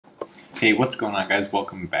Hey, what's going on, guys?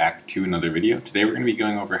 Welcome back to another video. Today we're going to be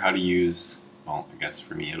going over how to use, well, I guess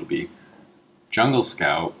for me it'll be Jungle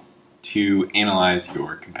Scout to analyze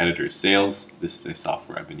your competitors' sales. This is a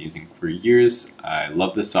software I've been using for years. I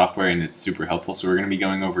love this software and it's super helpful. So we're going to be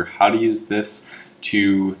going over how to use this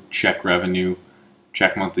to check revenue,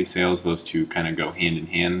 check monthly sales. Those two kind of go hand in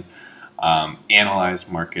hand. Analyze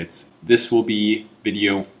markets. This will be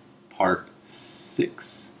video part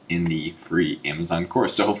 6 in the free Amazon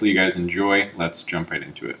course. So hopefully you guys enjoy. Let's jump right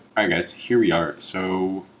into it. All right, guys, here we are.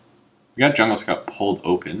 So we got Jungle Scout pulled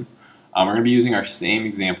open. We're going to be using our same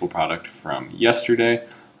example product from yesterday.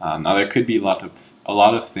 Now there could be a lot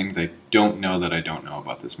of things I don't know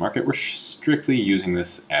about this market. We're strictly using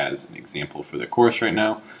this as an example for the course right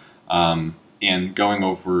now. And going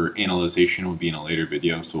over analyzation will be in a later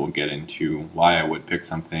video, so we'll get into why I would pick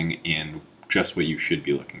something and just what you should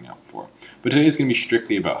be looking out for. But today is going to be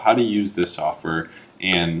strictly about how to use this software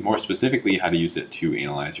and more specifically how to use it to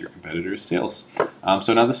analyze your competitors' sales.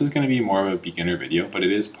 So now this is going to be more of a beginner video, but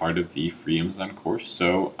it is part of the free Amazon course.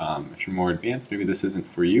 So if you're more advanced, maybe this isn't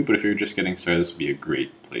for you, but if you're just getting started, this would be a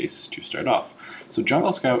great place to start off. So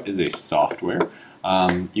Jungle Scout is a software.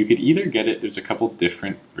 You could either get it, there's a couple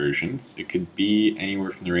different versions. It could be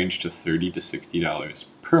anywhere from the range to $30 to $60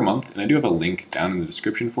 per month, and I do have a link down in the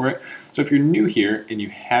description for it. So if you're new here and you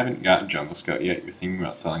haven't gotten Jungle Scout yet, you're thinking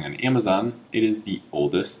about selling on Amazon, it is the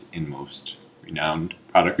oldest and most renowned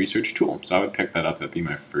product research tool. So I would pick that up. That'd be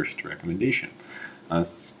my first recommendation.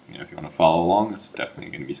 If you want to follow along, that's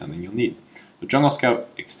definitely going to be something you'll need. The Jungle Scout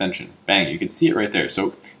extension, bang, you can see it right there.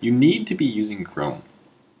 So you need to be using Chrome.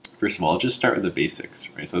 First of all, I'll just start with the basics,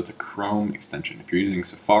 right? So it's a Chrome extension. If you're using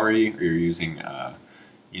Safari or you're using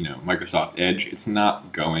Microsoft Edge, it's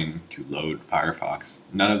not going to load Firefox.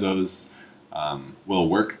 None of those will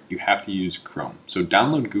work. You have to use Chrome. So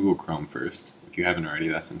download Google Chrome first. If you haven't already,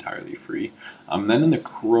 that's entirely free. Then in the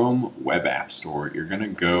Chrome Web App Store, you're going to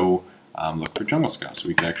go look for Jungle Scout. So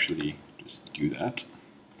we could actually just do that.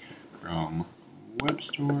 Chrome Web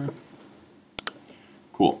Store.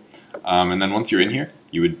 Cool. And then once you're in here,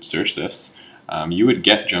 you would search this. You would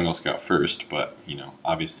get Jungle Scout first, but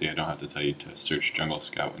obviously I don't have to tell you to search Jungle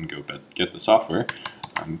Scout and go get the software.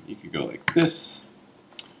 You could go like this,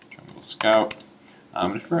 Jungle Scout.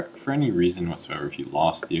 And for any reason whatsoever, if you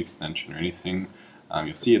lost the extension or anything,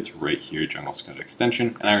 you'll see it's right here, Jungle Scout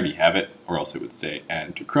extension, and I already have it, or else it would say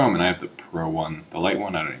add to Chrome, and I have the Pro one, the light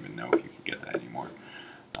one. I don't even know if you could get that anymore.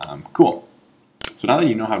 Cool. So now that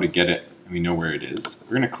you know how to get it, and we know where it is,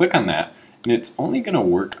 we're going to click on that. And it's only going to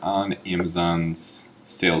work on Amazon's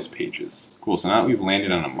sales pages. Cool, so now that we've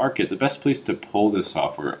landed on a market, the best place to pull this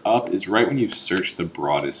software up is right when you search the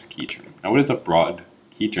broadest key term. Now what is a broad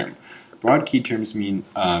key term? Broad key terms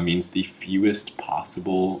means the fewest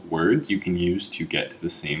possible words you can use to get to the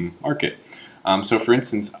same market. So for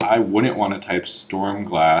instance, I wouldn't want to type storm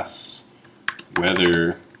glass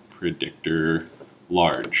weather predictor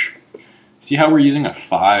large. See how we're using a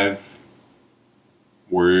 5-word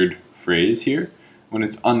phrase here when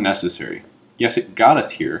it's unnecessary. Yes, it got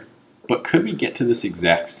us here, but could we get to this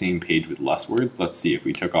exact same page with less words? Let's see. If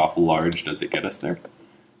we took off large, does it get us there?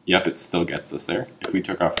 Yep, it still gets us there. If we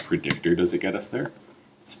took off predictor, does it get us there?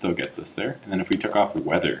 It still gets us there. And then if we took off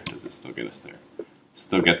weather, does it still get us there?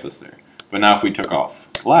 Still gets us there. But now if we took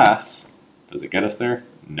off glass, does it get us there?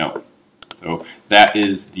 No. So that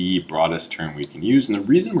is the broadest term we can use. And the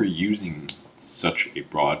reason we're using such a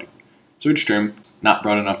broad search term, not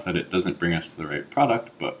broad enough that it doesn't bring us to the right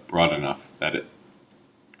product, but broad enough that it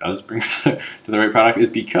does bring us to the right product, is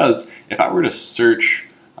because if I were to search,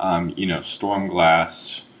 storm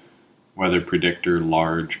glass, weather predictor,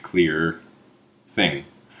 large, clear thing,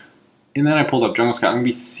 and then I pulled up Jungle Scout, I'm going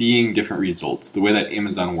to be seeing different results. The way that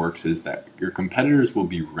Amazon works is that your competitors will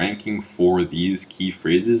be ranking for these key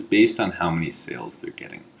phrases based on how many sales they're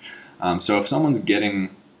getting. So if someone's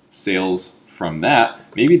getting sales from that,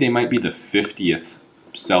 maybe they might be the 50th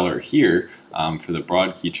seller here for the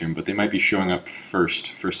broad key term, but they might be showing up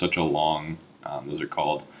first for such a long, those are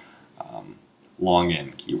called long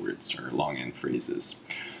end keywords or long end phrases.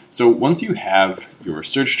 So once you have your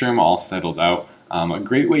search term all settled out, a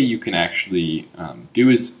great way you can actually do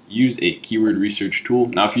is use a keyword research tool.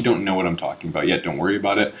 Now, if you don't know what I'm talking about yet, don't worry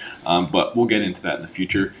about it, but we'll get into that in the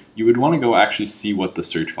future. You would want to go actually see what the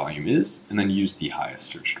search volume is, and then use the highest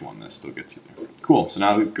searched one that still gets you there. Cool, so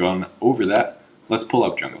now we've gone over that, let's pull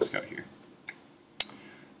up Jungle Scout here.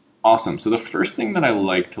 Awesome, so the first thing that I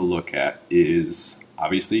like to look at is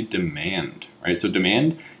obviously demand, right? So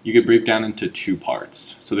demand, you could break down into 2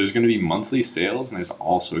 parts. So there's going to be monthly sales and there's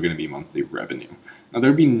also going to be monthly revenue. Now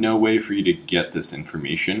there'd be no way for you to get this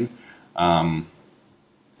information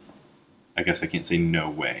I guess I can't say no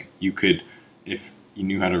way. You could, if you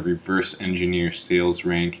knew how to reverse engineer sales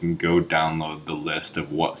rank and go download the list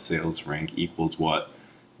of what sales rank equals what,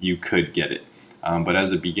 you could get it. But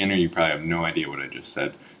as a beginner, you probably have no idea what I just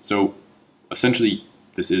said. So essentially,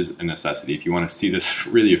 this is a necessity if you want to see this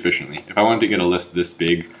really efficiently. If I wanted to get a list this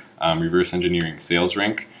big, reverse engineering sales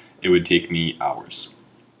rank, it would take me hours.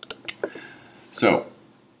 So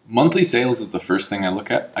monthly sales is the first thing I look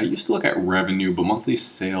at. I used to look at revenue, but monthly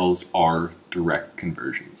sales are direct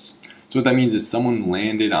conversions. So what that means is someone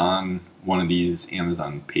landed on one of these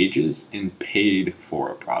Amazon pages and paid for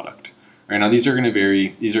a product. Right now, these are going to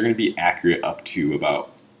vary. These are going to be accurate up to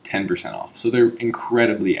about 10% off. So they're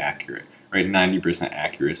incredibly accurate, right? 90%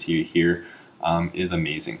 accuracy here is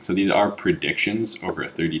amazing. So these are predictions over a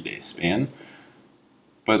 30-day span,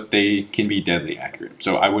 but they can be deadly accurate.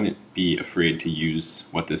 So I wouldn't be afraid to use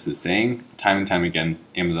what this is saying. Time and time again,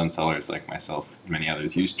 Amazon sellers like myself and many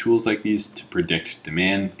others use tools like these to predict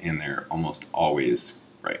demand, and they're almost always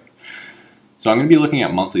right. So I'm going to be looking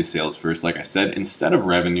at monthly sales first, like I said, instead of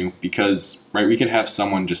revenue, because we could have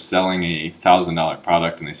someone just selling a $1,000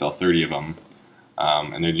 product and they sell 30 of them,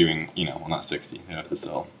 and they're doing, well, not 60, they have to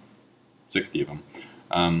sell 60 of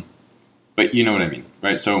them. But you know what I mean,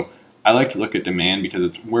 right? So I like to look at demand because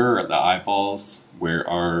it's where are the eyeballs, where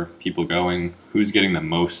are people going, who's getting the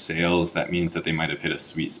most sales. That means that they might have hit a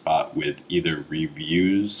sweet spot with either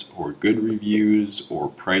reviews or good reviews or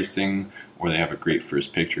pricing, or they have a great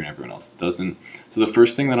first picture and everyone else doesn't. So the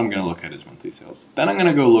first thing that I'm going to look at is monthly sales. Then I'm going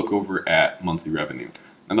to go look over at monthly revenue.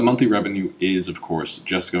 Now the monthly revenue is, of course,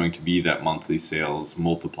 just going to be that monthly sales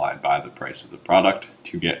multiplied by the price of the product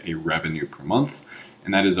to get a revenue per month.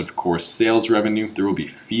 And that is, of course, sales revenue. There will be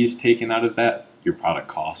fees taken out of that. Your product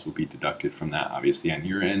cost will be deducted from that, obviously, on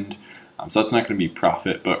your end. So that's not going to be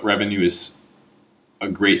profit, but revenue is a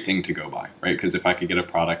great thing to go by, right? Because if I could get a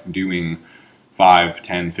product doing $5,000,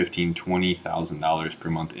 $10,000, $15,000, $20,000 per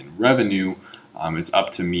month in revenue, it's up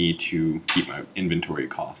to me to keep my inventory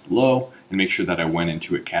cost low and make sure that I went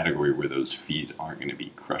into a category where those fees aren't going to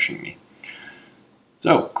be crushing me.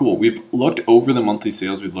 So cool, we've looked over the monthly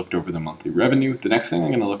sales, we've looked over the monthly revenue. The next thing I'm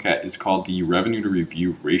going to look at is called the revenue to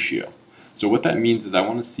review ratio. So what that means is I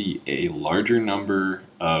want to see a larger number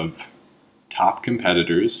of top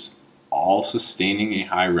competitors all sustaining a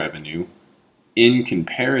high revenue in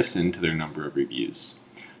comparison to their number of reviews.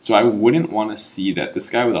 So I wouldn't want to see that this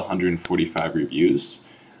guy with 145 reviews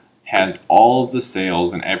has all of the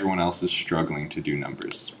sales and everyone else is struggling to do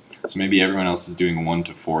numbers. So maybe everyone else is doing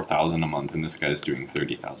 1,000 to 4,000 a month and this guy's doing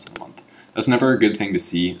 30,000 a month. That's never a good thing to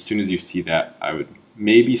see. As soon as you see that, I would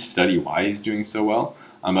maybe study why he's doing so well.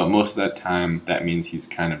 But most of that time, that means he's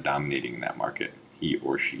kind of dominating that market, he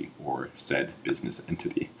or she or said business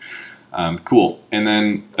entity. Cool. And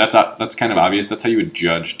then that's kind of obvious. That's how you would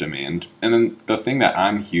judge demand. And then the thing that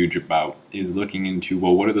I'm huge about is looking into,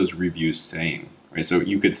 well, what are those reviews saying? Right? So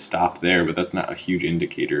you could stop there, but that's not a huge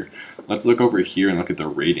indicator. Let's look over here and look at the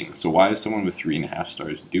rating. So why is someone with 3.5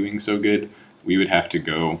 stars doing so good? We would have to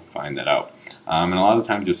go find that out. And a lot of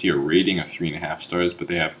times you'll see a rating of 3.5 stars, but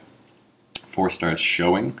they have 4 stars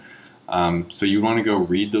showing. So you want to go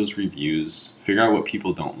read those reviews, figure out what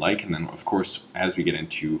people don't like, and then of course, as we get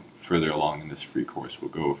into further along in this free course,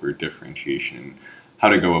 we'll go over differentiation and how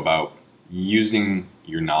to go about using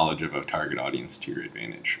your knowledge of a target audience to your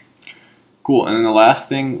advantage. Cool, and then the last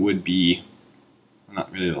thing would be,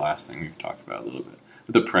 not really the last thing, we've talked about a little bit,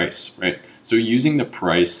 but the price, right? So using the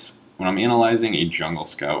price, when I'm analyzing a Jungle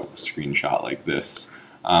Scout screenshot like this,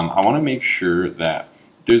 I want to make sure that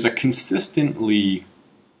there's a consistently,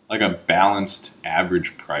 like a balanced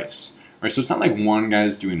average price, right? So it's not like one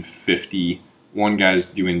guy's doing 50, one guy's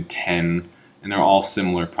doing 10, and they're all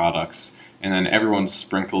similar products, and then everyone's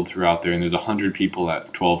sprinkled throughout there, and there's 100 people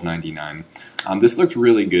at $12.99. This looks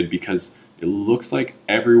really good because it looks like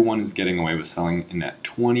everyone is getting away with selling in that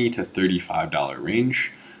 $20 to $35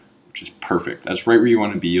 range, which is perfect. That's right where you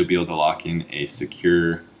want to be. You'll be able to lock in a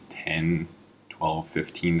secure $10, $12,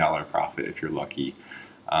 $15 profit if you're lucky.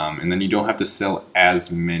 And then you don't have to sell as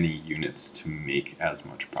many units to make as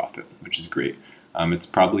much profit, which is great. It's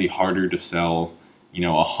probably harder to sell,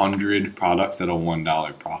 100 products at a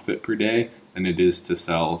 $1 profit per day than it is to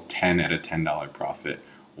sell 10 at a $10 profit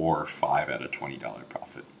or 5 at a $20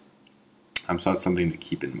 profit. So that's something to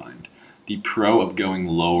keep in mind. The pro of going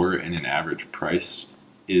lower in an average price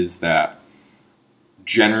is that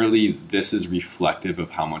generally this is reflective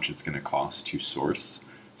of how much it's going to cost to source.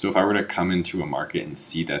 So if I were to come into a market and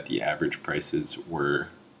see that the average prices were,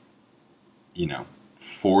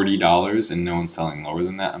 $40 and no one's selling lower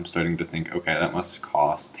than that, I'm starting to think, okay, that must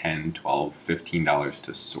cost $10, $12, $15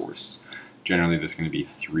 to source generally there's going to be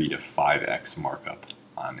 3 to 5x markup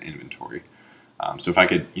on inventory. So if I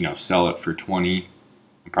could, sell it for 20,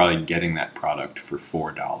 I'm probably getting that product for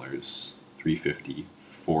 $4, $3.50,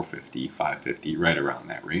 $4.50, $5.50, right around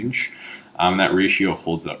that range. That ratio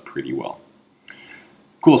holds up pretty well.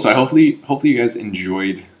 Cool. So hopefully you guys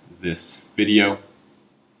enjoyed this video.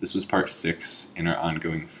 This was part 6 in our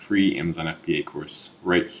ongoing free Amazon FBA course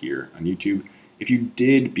right here on YouTube. If you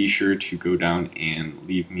did, be sure to go down and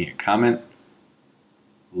leave me a comment,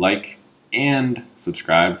 like, and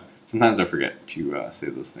subscribe. Sometimes I forget to say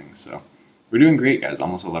those things. So we're doing great, guys.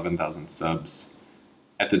 Almost 11,000 subs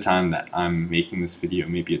at the time that I'm making this video.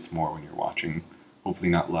 Maybe it's more when you're watching. Hopefully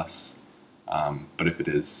not less. But if it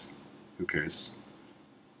is, who cares?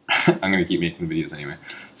 I'm going to keep making the videos anyway.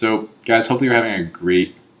 So, guys, hopefully you're having a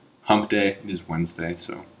great hump day. It is Wednesday,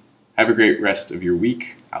 so have a great rest of your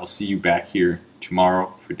week. I'll see you back here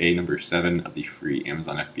tomorrow for day number 7 of the free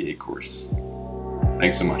Amazon FBA course.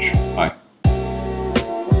 Thanks so much. Bye.